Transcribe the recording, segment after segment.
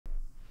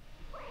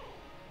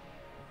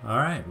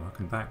Alright,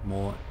 welcome back.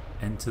 More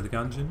Enter the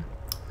Gungeon.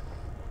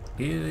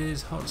 It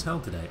is hot as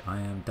hell today. I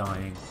am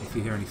dying. If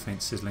you hear any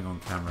faint sizzling on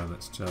camera,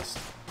 that's just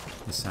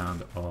the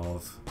sound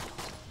of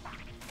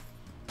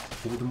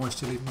all the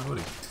moisture leaving my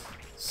body.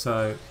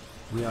 So,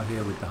 we are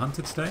here with the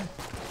Hunter today.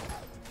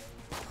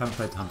 Haven't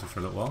played the Hunter for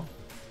a little while.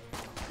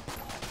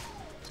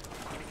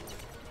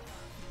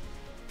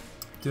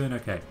 Doing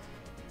okay.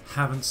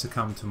 Haven't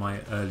succumbed to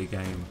my early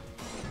game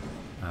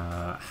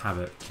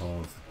habit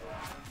of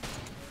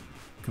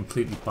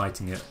completely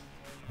biting it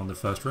on the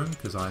first room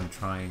because I'm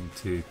trying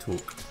to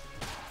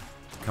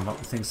come up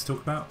with things to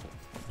talk about.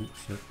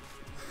 Oops, shit.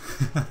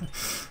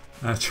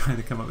 Trying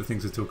to come up with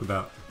things to talk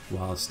about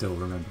while still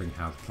remembering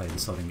how to play the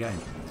sodding game.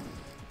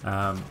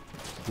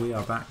 We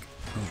are back.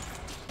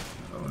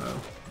 Oh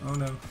no, oh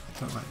no, I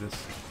don't like this.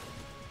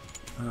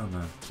 Oh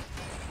no.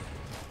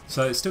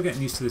 So it's still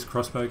getting used to this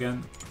crossbow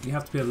again. You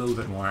have to be a little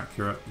bit more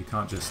accurate. You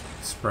can't just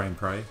spray and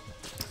pray.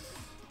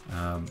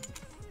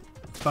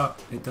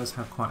 But it does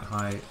have quite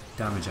high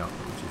damage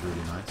output, which is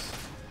really nice.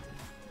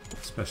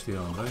 Especially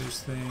on those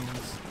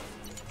things.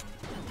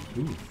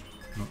 Ooh,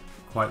 not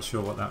quite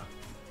sure what that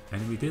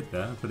enemy did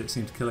there, but it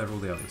seemed to kill all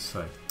the others.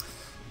 So,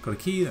 got a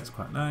key, that's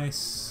quite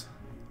nice.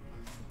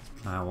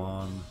 Let's plow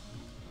on.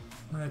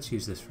 Let's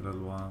use this for a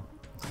little while.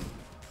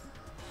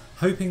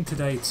 Hoping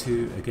today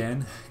to,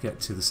 again, get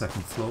to the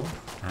second floor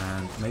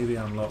and maybe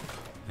unlock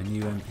a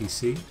new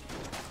NPC.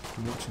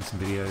 I'm watching some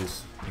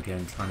videos,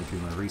 again, trying to do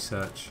my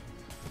research.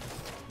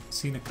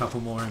 Seen a couple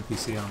more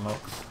NPC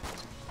unlocks.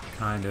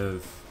 Kind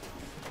of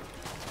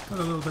got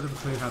a little bit of a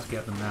clue how to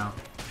get them now.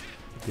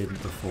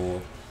 Didn't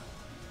before.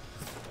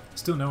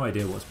 Still no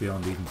idea what's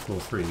beyond even floor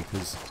 3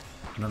 because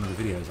none of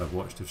the videos I've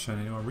watched have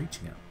shown anyone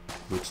reaching it,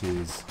 which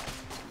is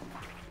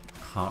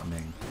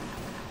heartening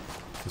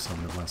for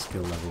someone of my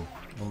skill level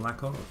or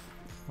lack of.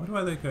 Why do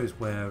other guys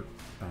wear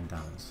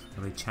bandanas?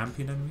 Are they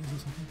champion enemies or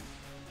something?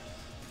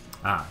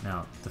 Ah,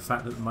 now the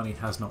fact that the money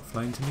has not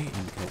flown to me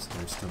indicates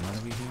there is still an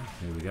enemy here.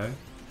 Here we go.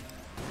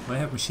 They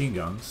have machine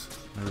guns.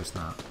 Where is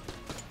that?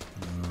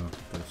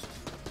 Ghosts.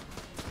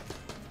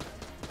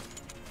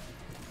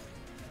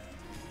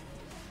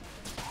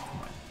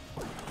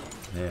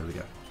 There we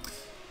go.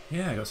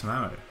 Yeah, I got some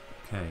ammo.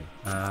 Okay,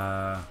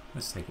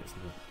 let's take it for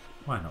the...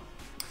 Why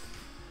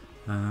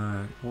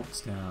not?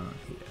 What's down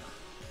here?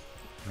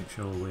 Make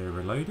sure we're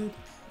reloaded.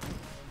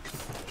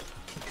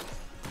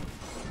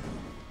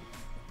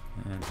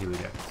 And here we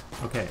go.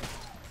 Okay.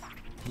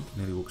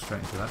 Nearly walked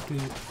straight into that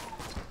dude.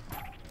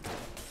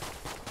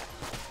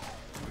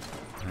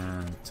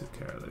 And took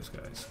care of those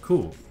guys.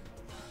 Cool.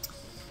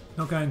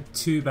 Not going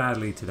too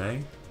badly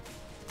today.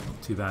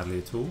 Not too badly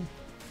at all.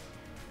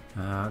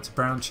 It's a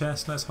brown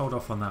chest. Let's hold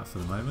off on that for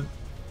the moment.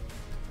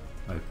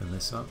 Open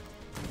this up.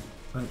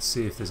 Let's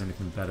see if there's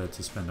anything better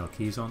to spend our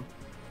keys on.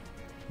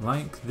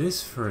 Like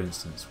this, for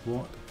instance.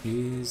 What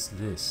is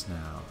this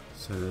now?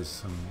 So there's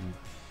some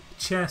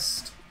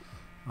chest,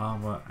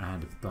 armor,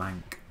 and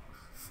blank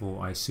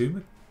for, I assume,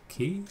 a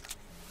key?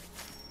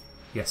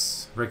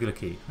 Yes, regular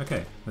key.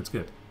 Okay, that's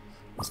good.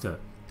 Let's do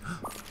it.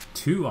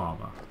 2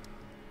 armor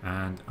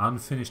and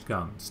unfinished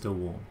gun, still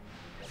warm.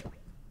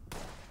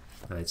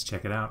 Let's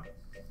check it out.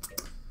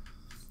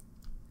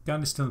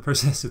 Gun is still in the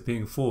process of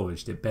being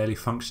forged. It barely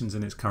functions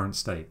in its current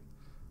state,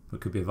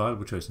 but could be a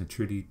viable choice in a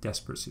truly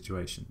desperate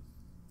situation.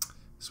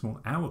 A small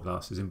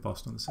hourglass is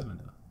embossed on the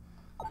cylinder.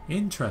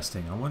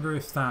 Interesting. I wonder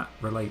if that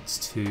relates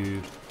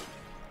to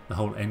the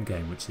whole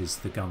endgame, which is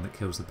the gun that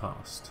kills the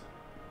past.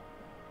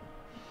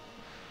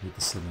 With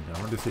the cylinder.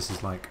 I wonder if this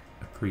is like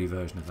a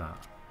pre-version of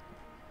that.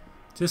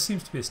 Just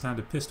seems to be a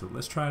standard pistol.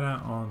 Let's try it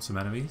out on some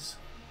enemies.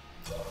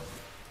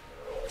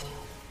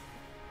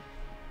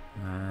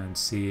 And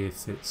see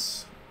if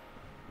it's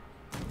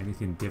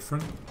anything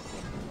different.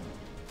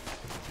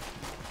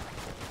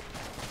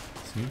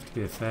 Seems to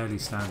be a fairly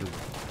standard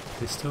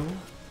pistol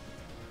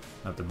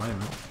at the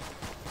moment.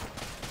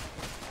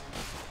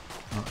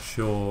 Not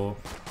sure.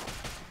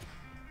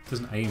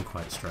 Doesn't aim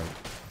quite straight.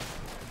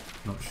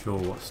 Not sure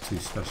what's too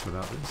special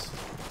about this.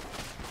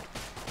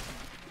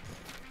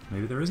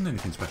 Maybe there isn't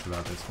anything special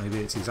about this. Maybe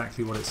it's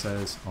exactly what it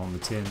says on the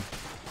tin.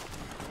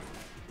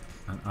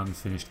 An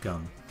unfinished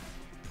gun.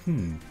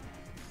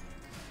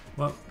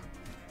 Well,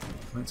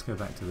 let's go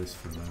back to this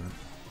for a moment.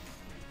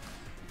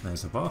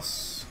 There's a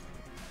boss.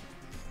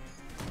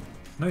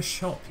 No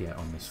shop yet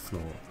on this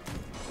floor.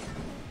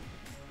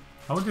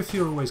 I wonder if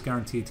you're always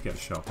guaranteed to get a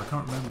shop. I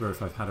can't remember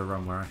if I've had a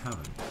run where I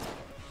haven't.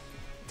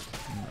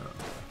 No.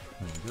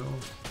 There we go.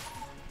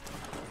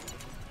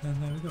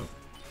 And there we go.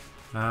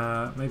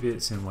 Maybe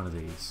it's in one of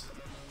these.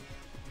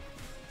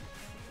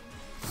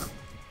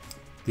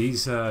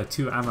 These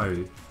 2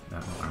 armor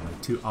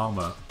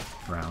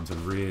rounds are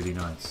really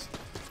nice.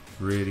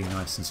 Really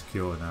nice and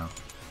secure now.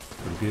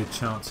 Got a good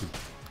chance of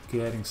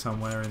getting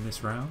somewhere in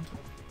this round,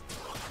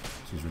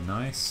 which is really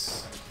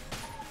nice.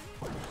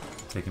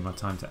 Taking my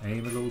time to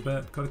aim a little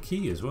bit. Got a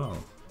key as well.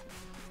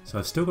 So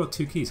I've still got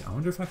 2 keys. I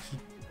wonder if I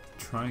should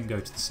try and go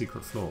to the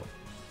secret floor.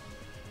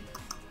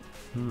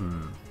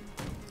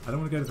 I don't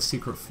want to go to the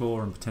secret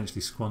floor and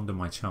potentially squander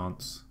my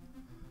chance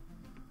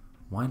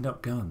Wind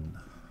up gun.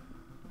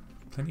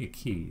 Plenty of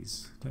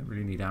keys. Don't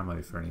really need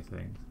ammo for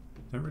anything.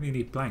 Don't really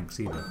need blanks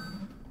either.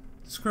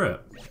 Screw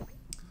it.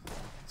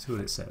 See what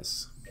it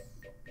says.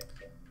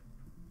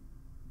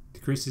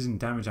 Decreases in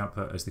damage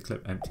output as the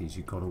clip empties.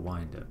 You've got to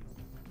wind it.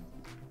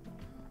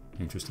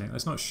 Interesting.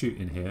 Let's not shoot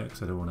in here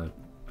because I don't want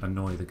to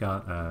annoy the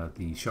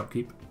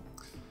shopkeep.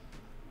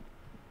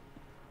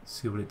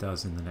 See what it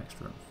does in the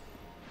next room.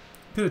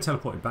 Could have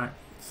teleported back.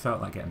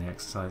 Felt like getting the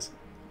exercise.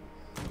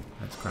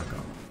 Let's crack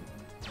on.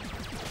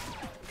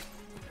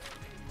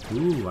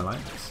 Ooh, I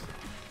like this.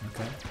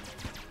 Okay.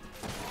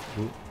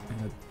 Ooh,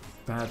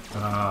 bad.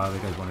 Ah,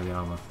 there goes one of the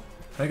armor.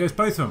 There goes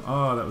both of them.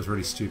 Oh, that was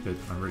really stupid.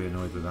 I'm really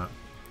annoyed with that.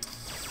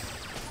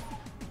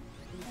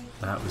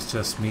 That was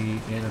just me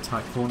in a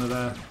tight corner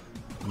there.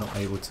 Not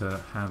able to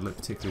handle it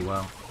particularly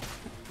well.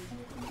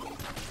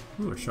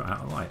 Ooh, a shot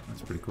out of light.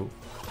 That's pretty cool.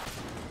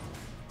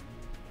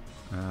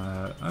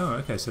 Oh,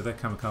 okay, so they're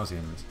kamikaze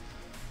enemies.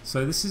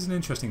 So this is an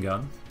interesting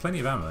gun. Plenty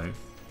of ammo.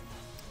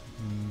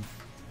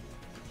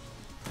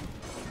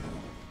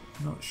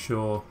 Not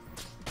sure.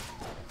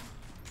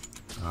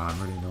 Oh, I'm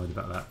really annoyed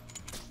about that.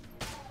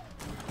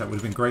 That would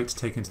have been great to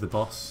take into the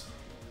boss.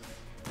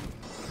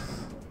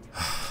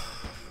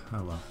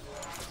 Oh well.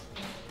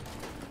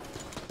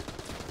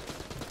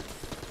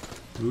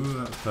 Ooh,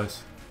 that was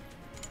close.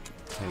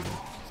 There you go.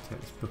 Let's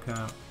take this book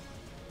out.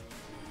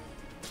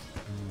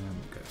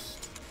 And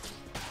ghost.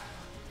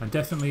 I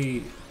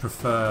definitely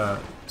prefer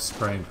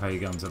spray and pray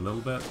guns a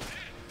little bit,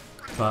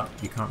 but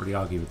you can't really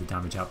argue with the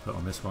damage output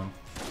on this one.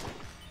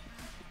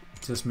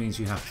 It just means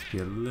you have to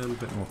be a little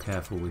bit more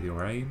careful with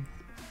your aim,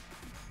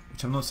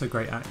 which I'm not so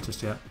great at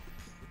just yet.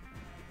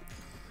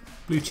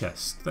 Blue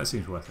chest. That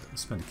seems worth it.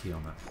 Let's spend a key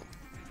on that.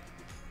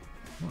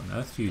 What on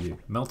earth do you do?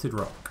 Melted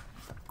rock.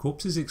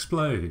 Corpses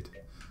explode.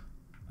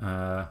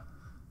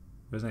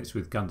 Resonates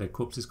with gun-dead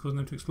corpses, causing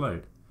them to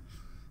explode.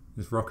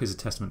 This rock is a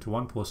testament to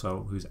one poor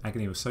soul whose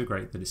agony was so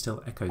great that it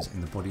still echoes in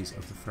the bodies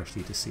of the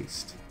freshly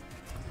deceased.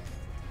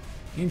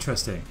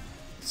 Interesting.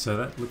 So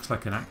that looks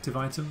like an active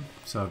item.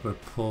 So I've got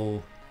to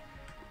pull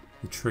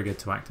the trigger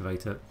to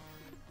activate it.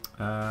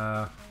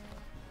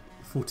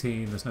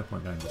 14, there's no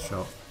point going to the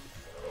shop.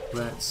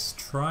 Let's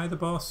try the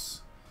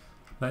boss.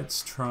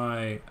 Let's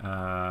try...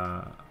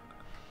 oh,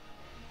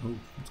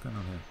 what's going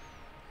on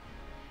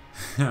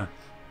here?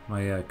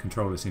 My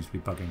controller seems to be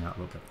bugging out a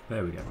little bit.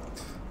 There we go.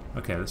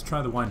 Okay, let's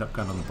try the wind-up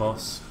gun on the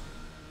boss.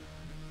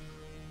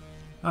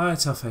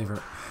 It's our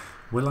favourite.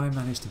 Will I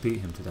manage to beat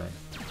him today?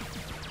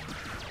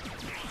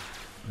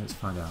 Let's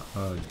find out.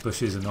 Oh, these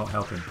bushes are not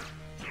helping.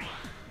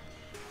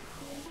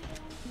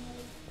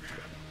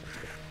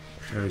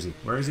 Where is he?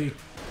 Where is he?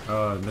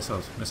 Oh,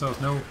 missiles.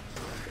 Missiles, no!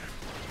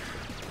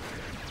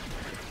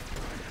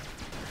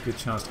 Good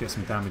chance to get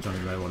some damage on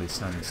him though while he's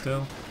standing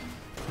still.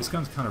 This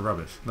gun's kind of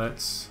rubbish.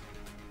 Let's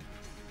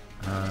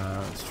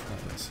try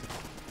this.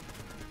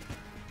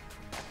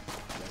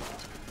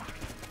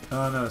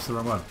 Oh no, that's the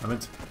wrong one. I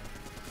meant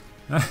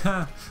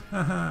to...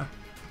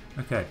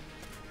 Okay,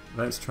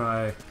 let's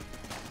try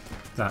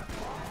that.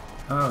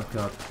 Oh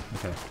god,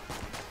 okay.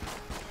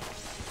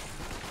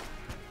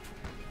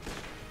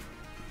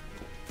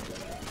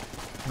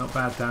 Not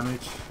bad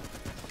damage.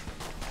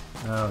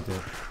 Oh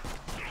dear.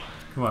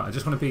 Come on, I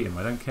just want to beat him.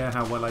 I don't care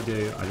how well I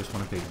do, I just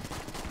want to beat him.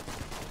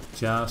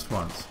 Just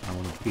once. I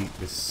want to beat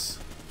this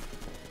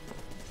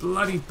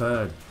bloody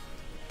bird.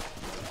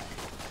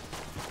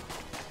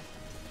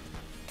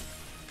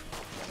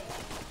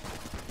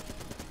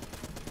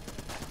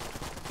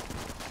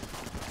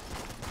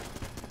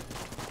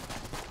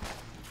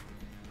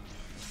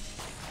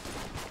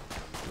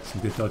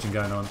 Some good dodging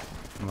going on.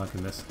 I'm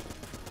liking this.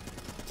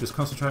 Just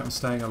concentrate on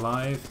staying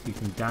alive. You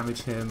can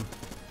damage him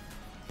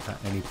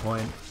at any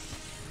point.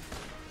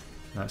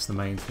 That's the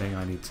main thing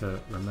I need to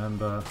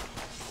remember.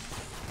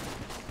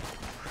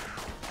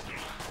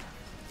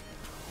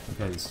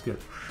 Okay, this is good.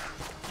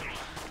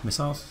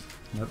 Missiles?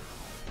 Nope.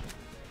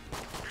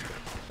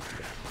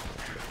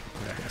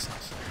 Yeah,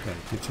 missiles. Okay,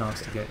 good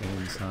chance to get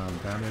in some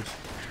damage.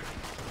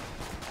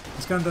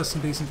 This gun does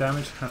some decent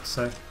damage, I have to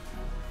say.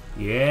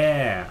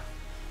 Yeah!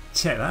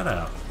 Check that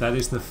out. That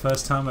is the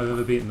first time I've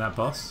ever beaten that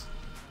boss.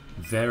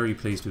 Very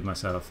pleased with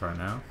myself right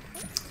now.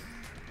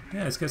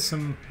 Yeah, let's get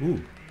some...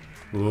 Ooh.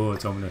 Ooh,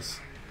 it's ominous.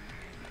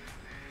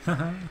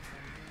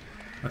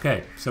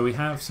 Okay, so we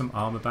have some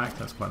armor back.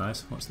 That's quite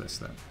nice. What's this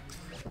then?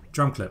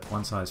 Drum clip.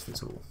 One size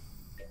fits all.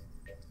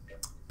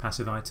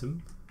 Passive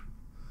item.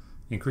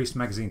 Increased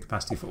magazine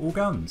capacity for all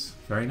guns.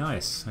 Very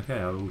nice. Okay,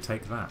 I will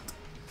take that.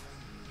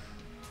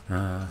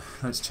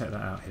 Let's check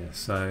that out here.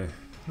 So,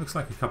 looks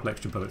like a couple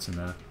extra bullets in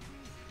there.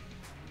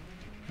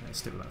 Let's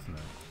stick with that for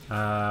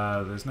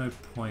now. There's no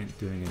point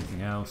doing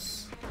anything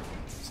else.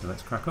 So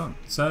let's crack on.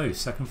 So,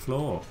 second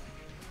floor.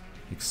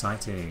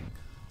 Exciting.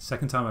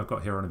 Second time I've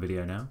got here on a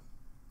video now.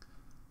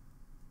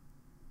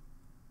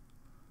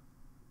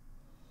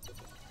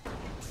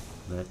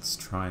 Let's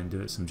try and do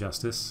it some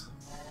justice.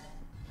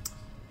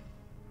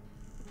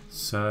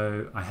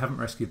 So, I haven't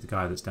rescued the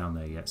guy that's down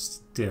there yet.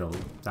 Still,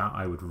 that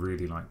I would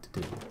really like to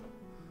do.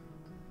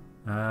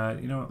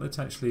 You know what, let's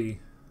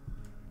actually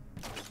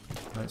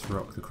Let's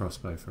rock the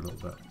crossbow for a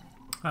little bit.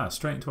 Ah,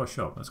 straight into our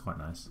shop. That's quite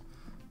nice.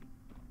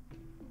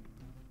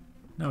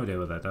 No idea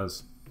what that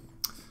does.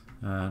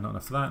 Not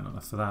enough for that, not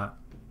enough for that.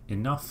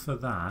 Enough for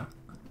that.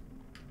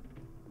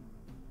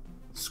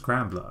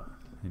 Scrambler.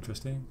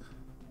 Interesting.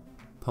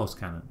 Pulse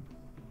cannon.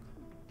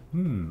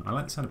 I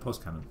like the sound of pulse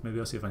cannon. Maybe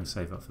I'll see if I can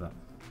save up for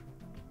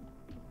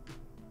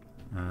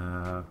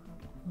that.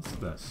 What's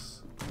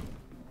this?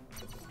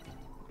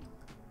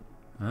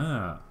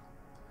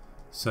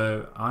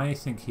 So I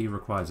think he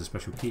requires a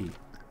special key.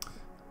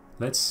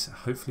 Let's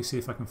hopefully see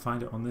if I can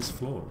find it on this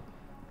floor.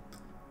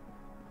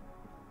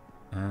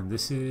 And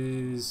this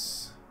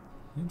is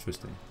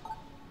interesting.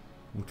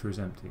 Water is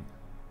empty.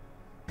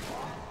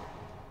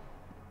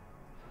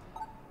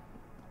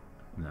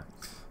 No.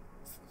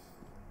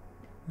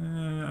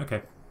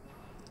 Okay.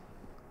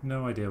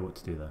 No idea what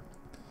to do there.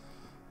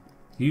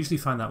 You usually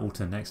find that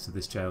altar next to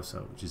this jail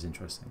cell, which is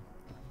interesting.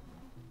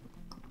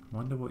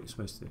 Wonder what you're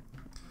supposed to do.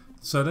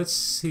 So let's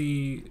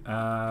see.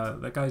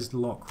 That guy's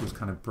lock was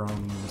kind of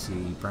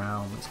bronzy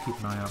brown. Let's keep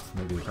an eye out for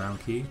maybe a brown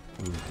key.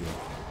 Oh dear.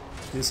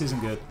 This isn't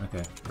good.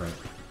 Okay, great.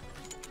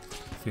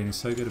 Feeling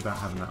so good about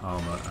having that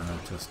armor, and I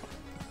just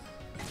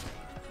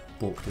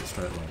balked it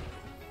straight away.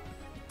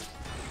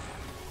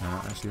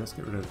 Actually, let's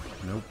get rid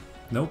of... Nope.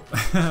 Nope.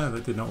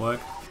 That did not work.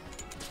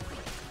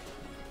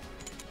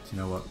 Do you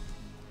know what?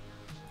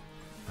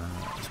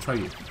 Let's try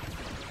you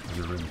as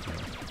a room player.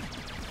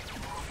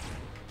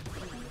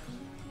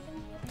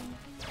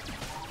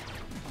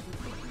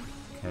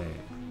 Okay.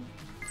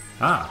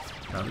 Ah!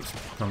 That looks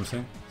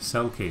promising.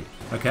 Cell key.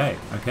 Okay,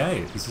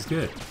 okay, this is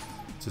good.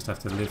 Just have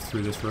to live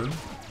through this room.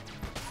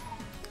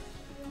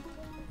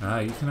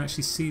 You can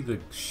actually see the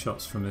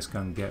shots from this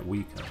gun get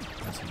weaker.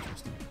 That's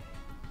interesting.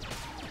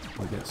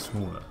 Or get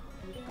smaller.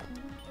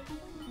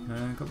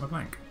 Got my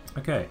blank.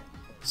 Okay,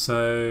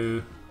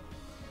 so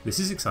this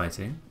is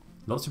exciting.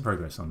 Lots of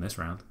progress on this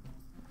round.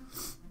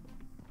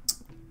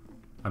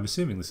 I'm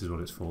assuming this is what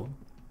it's for.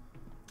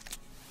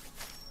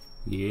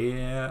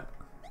 Yeah.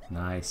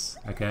 Nice.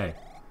 Okay.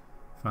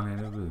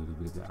 Finally,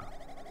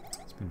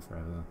 it's been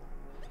forever.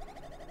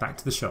 Back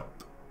to the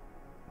shop.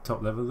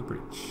 Top level of the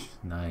breach.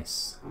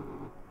 Nice.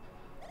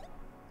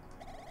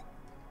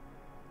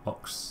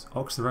 Ox.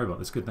 Ox the robot.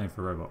 That's a good name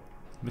for a robot.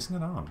 Missing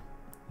an arm.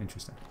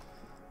 Interesting.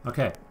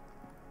 Okay.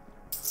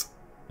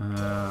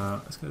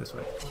 Let's go this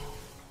way.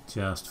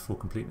 Just for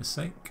completeness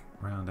sake,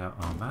 round out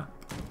our map.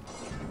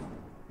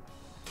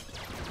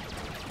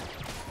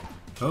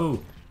 Oh,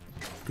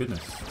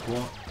 goodness.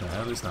 What the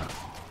hell is that?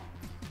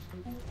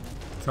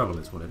 Trouble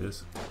is what it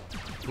is.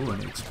 Oh,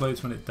 and it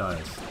explodes when it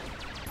dies.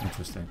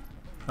 Interesting.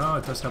 Oh,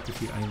 it does help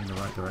if you aim in the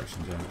right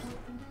direction, James.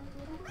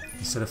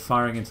 Instead of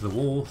firing into the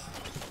wall.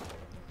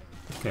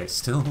 Okay,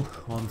 still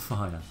on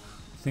fire.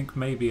 I think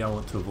maybe I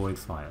want to avoid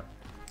fire.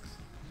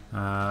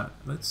 I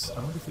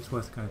wonder if it's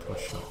worth going to a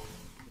shop.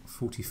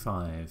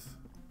 45.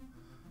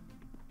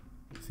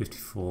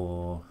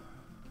 54.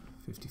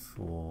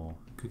 54.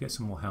 Could get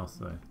some more health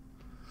though.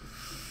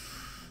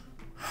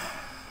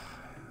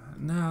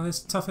 No, let's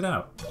tough it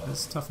out.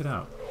 Let's tough it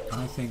out.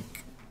 I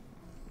think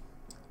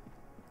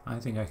I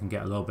can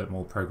get a little bit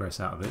more progress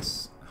out of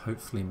this.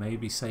 Hopefully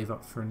maybe save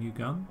up for a new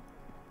gun.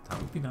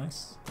 That would be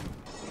nice.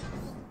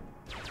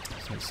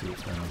 So let's see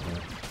what's going on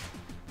here.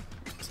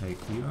 Take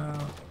you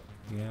out.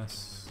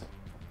 Yes.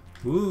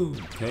 Ooh,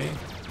 okay.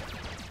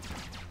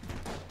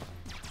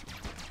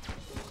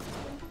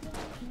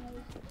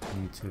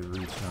 Need to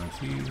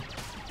recharge you.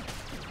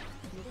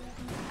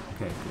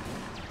 Okay, good.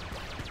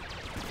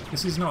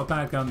 This is not a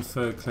bad gun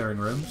for clearing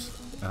rooms.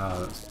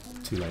 That's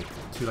too late.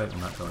 Too late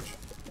on that dodge.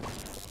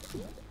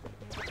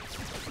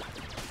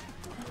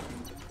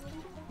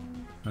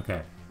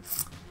 Okay.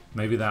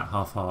 Maybe that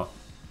half heart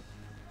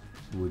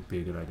would be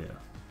a good idea.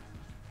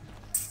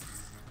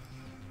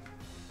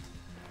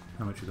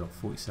 How much we got?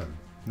 47.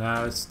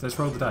 Now let's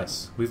roll the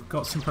dice. We've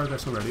got some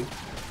progress already.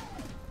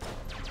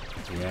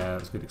 Yeah, that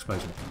was a good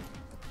explosion.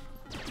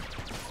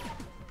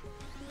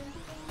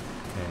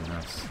 Okay,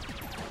 nice.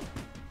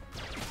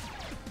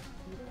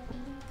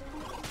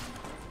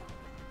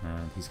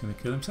 And he's going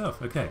to kill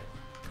himself. Okay,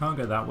 can't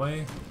go that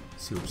way.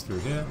 Let's see what's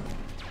through here.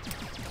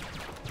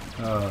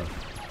 Oh, I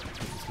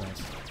hate these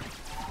guys.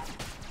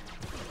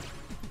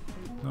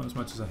 Not as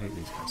much as I hate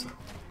these guys though.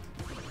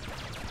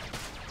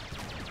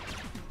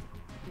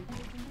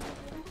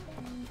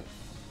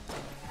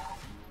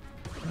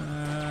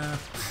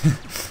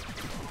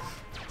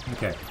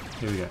 Okay,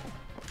 here we go.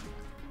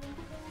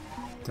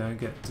 Don't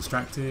get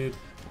distracted.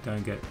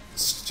 Don't get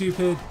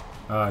stupid.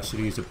 Oh, I should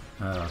have used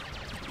a...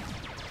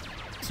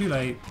 too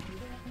late.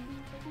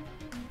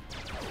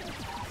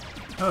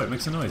 Oh, it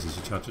makes a noise as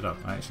you charge it up.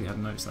 I actually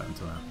hadn't noticed that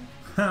until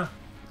now.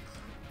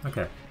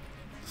 Okay.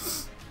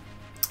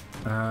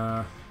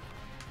 Oh,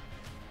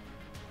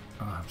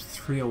 I'm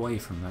 3 away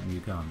from that new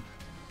gun.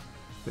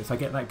 But if I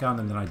get that gun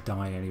and then I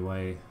die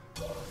anyway...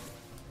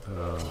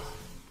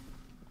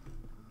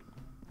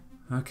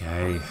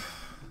 Okay.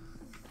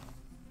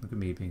 Look at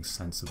me being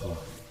sensible.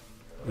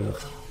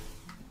 Ugh.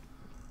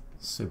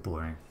 So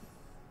boring.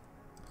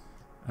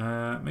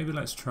 Maybe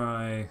let's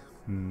try...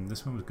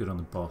 this one was good on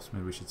the boss.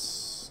 Maybe we should...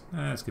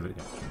 let's give it a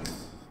go.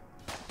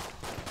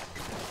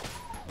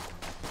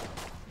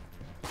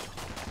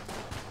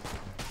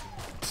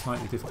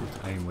 Slightly difficult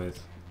to aim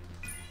with.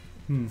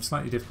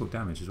 Slightly difficult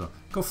damage as well.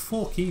 Got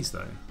 4 keys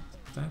though.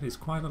 That is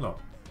quite a lot.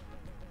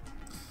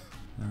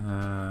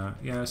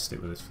 Yeah, let's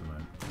stick with this for the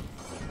moment.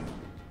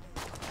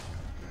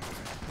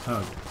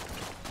 Oh.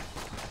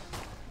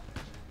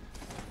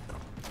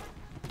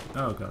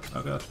 Oh god,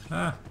 oh god.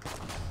 Ah!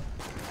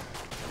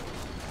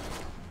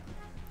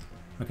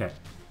 Okay.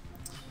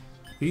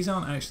 These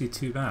aren't actually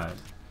too bad,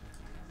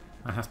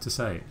 I have to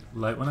say.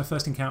 Like, when I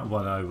first encountered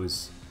one, I think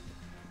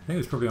it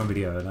was probably on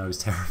video, and I was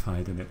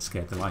terrified and it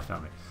scared the life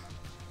out of me.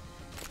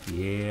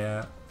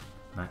 Yeah.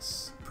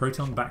 Nice.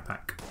 Proton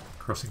Backpack.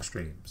 Crossing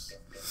Streams.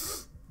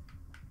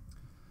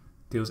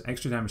 Deals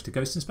extra damage to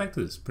ghost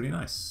inspectors. Pretty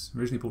nice.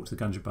 Originally brought to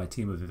the Gungeon by a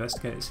team of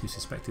investigators who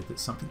suspected that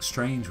something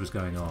strange was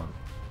going on.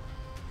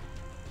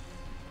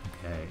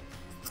 Okay.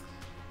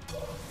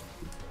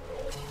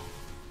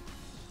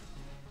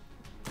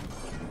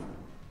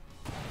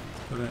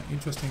 Got an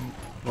interesting...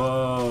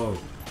 Whoa!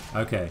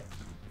 Okay.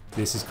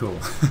 This is cool.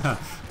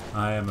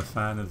 I am a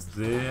fan of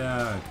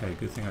the... Okay,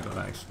 good thing I got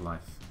that extra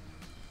life.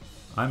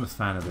 I'm a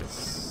fan of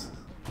this.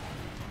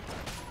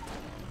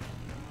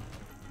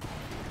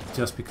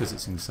 Just because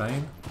it's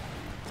insane.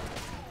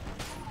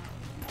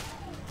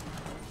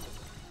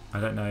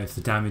 I don't know if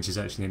the damage is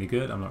actually any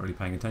good. I'm not really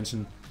paying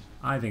attention.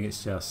 I think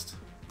it's just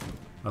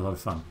a lot of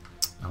fun.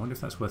 I wonder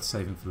if that's worth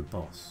saving for the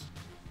boss.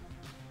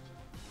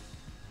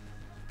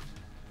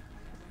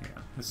 Yeah,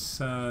 let's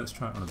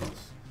try it on the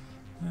boss.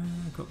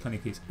 Got plenty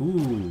of keys.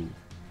 Ooh!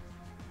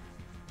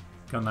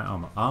 Gun that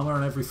armor. Armor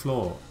on every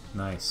floor.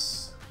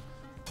 Nice.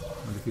 I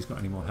wonder if he's got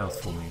any more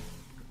health for me.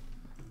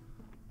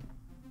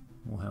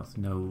 More health.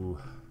 No.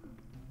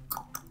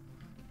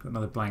 Got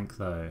another blank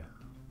though.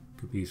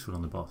 Could be useful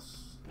on the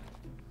boss.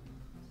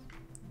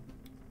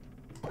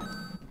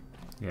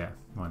 Yeah,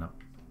 why not?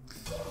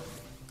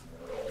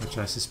 Which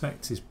I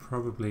suspect is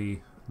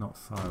probably not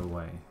far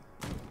away.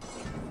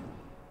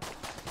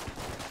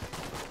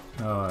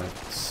 Oh,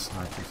 it's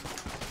snipers.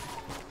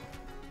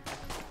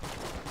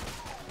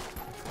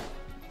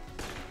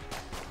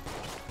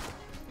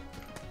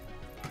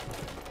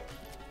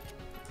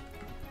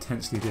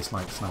 Intensely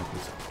dislike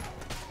snipers.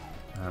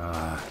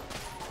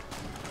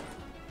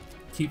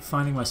 Keep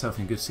finding myself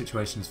in good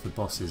situations for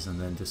bosses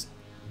and then just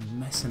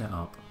messing it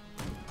up.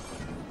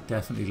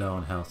 Definitely low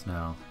on health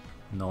now.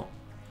 Not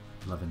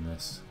loving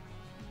this.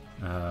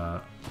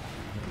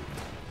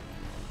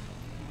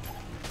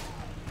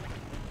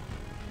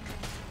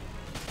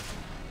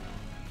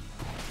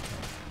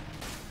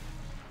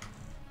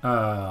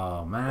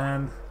 Oh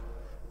man.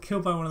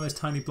 Killed by one of those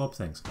tiny blob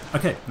things.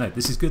 Okay, no,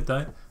 this is good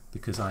though,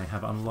 because I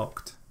have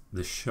unlocked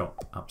the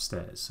shop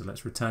upstairs. So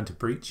let's return to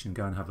Breach and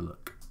go and have a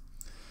look.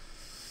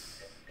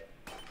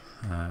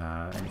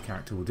 Any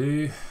character will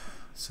do.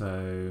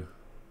 So,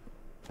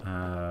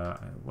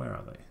 where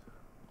are they?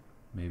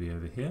 Maybe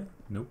over here?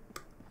 Nope.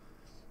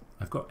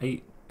 I've got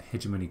 8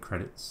 hegemony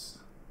credits,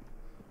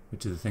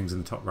 which are the things in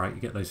the top right. You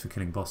get those for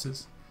killing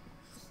bosses.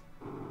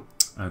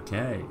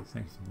 Okay,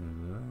 thank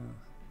you.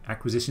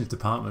 Acquisitions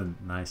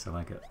department. Nice, I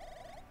like it.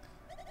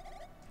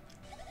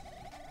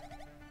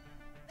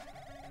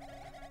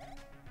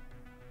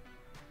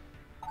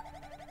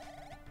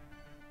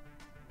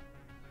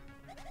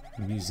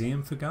 A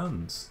museum for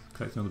guns.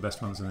 Collecting all the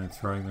best ones and then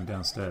throwing them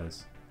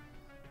downstairs.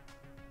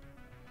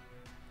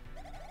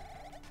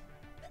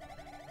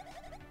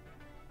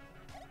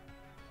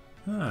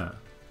 Ah.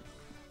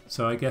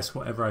 So I guess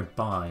whatever I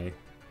buy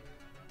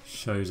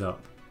shows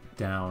up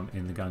down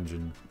in the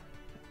Gungeon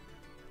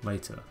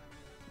later.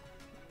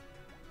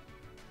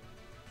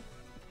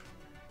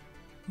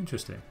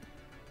 Interesting.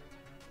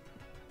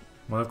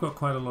 Well, I've got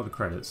quite a lot of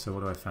credits, so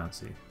what do I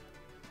fancy?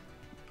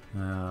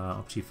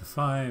 Opchi for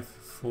 5,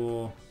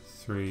 4,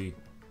 3,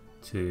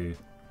 2,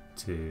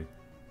 2,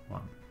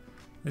 1.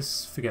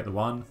 Let's forget the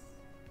 1.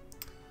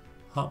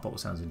 Heart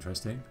bolt sounds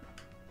interesting.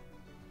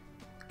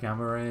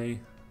 Gamma ray,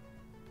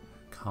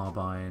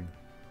 carbine,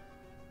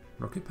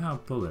 rocket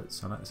powered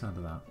bullets. I like the sound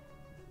of that.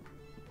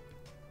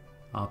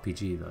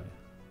 RPG though.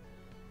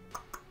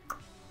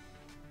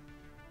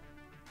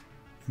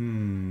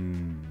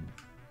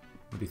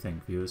 What do you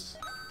think, viewers?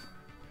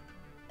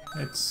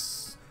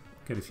 Let's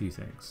get a few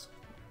things.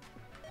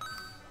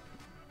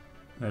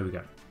 There we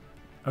go.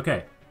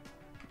 Okay.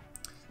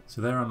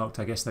 So they're unlocked.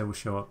 I guess they will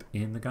show up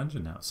in the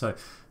Gungeon now. So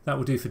that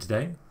will do for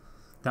today.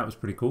 That was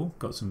pretty cool.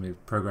 Got some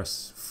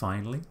progress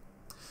finally.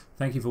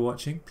 Thank you for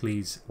watching.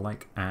 Please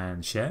like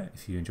and share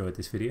if you enjoyed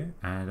this video.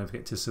 And don't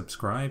forget to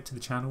subscribe to the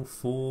channel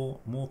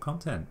for more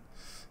content.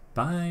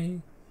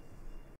 Bye.